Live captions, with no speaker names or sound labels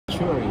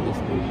maturing this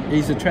breed?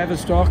 He's a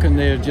Travis stock, and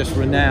they're just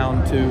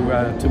renowned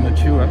to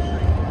mature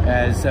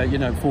as 4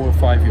 or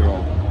 5 year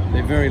old.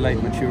 They're very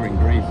late maturing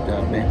breed,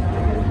 Ben.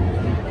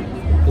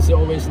 Does he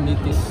always need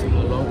this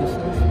long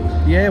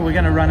distance? Yeah, we're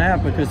going to run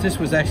out because this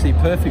was actually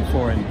perfect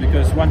for him,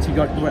 because once he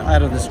got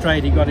out of the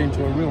straight, he got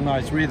into a real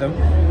nice rhythm,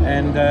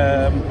 and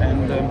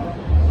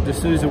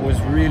D'Souza was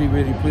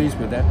really pleased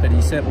with that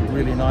he settled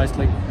really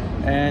nicely,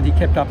 and he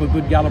kept up a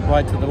good gallop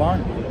right to the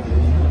line.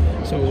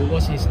 So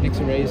what's his next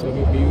race, or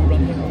will you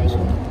run him first?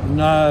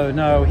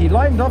 No, he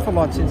lightened off a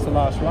lot since the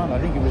last run. I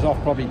think he was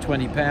off probably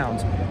 20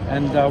 pounds,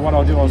 and what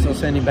I'll do is I'll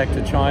send him back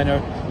to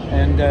China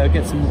and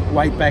get some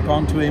weight back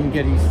onto him,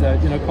 get his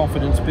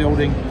confidence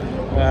building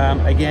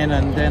again,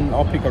 and then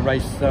I'll pick a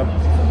race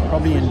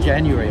probably in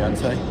January, I'd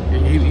say.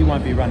 He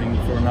won't be running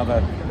for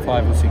another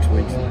 5 or 6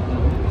 weeks.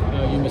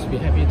 You must be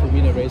happy to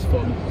win a race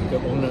from the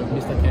owner,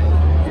 Mr.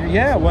 Ken.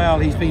 Yeah, well,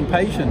 he's been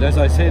patient. As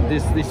I said,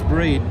 this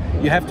breed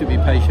you have to be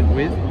patient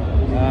with.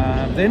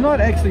 They're not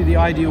actually the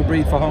ideal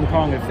breed for Hong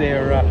Kong if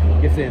they're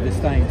the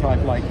staying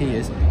type like he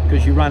is,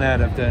 because you run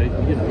out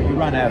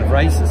of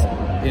races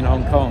in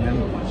Hong Kong,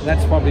 and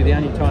that's probably the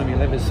only time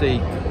you'll ever see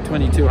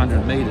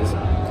 2,200 meters.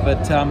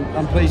 But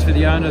I'm pleased for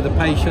the owner, the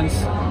patience,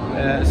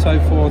 so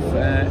forth.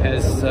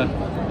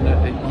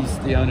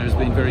 The owner has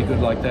been very good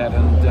like that,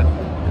 and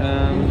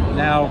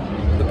now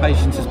the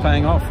patience is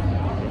paying off.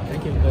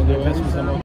 Thank you.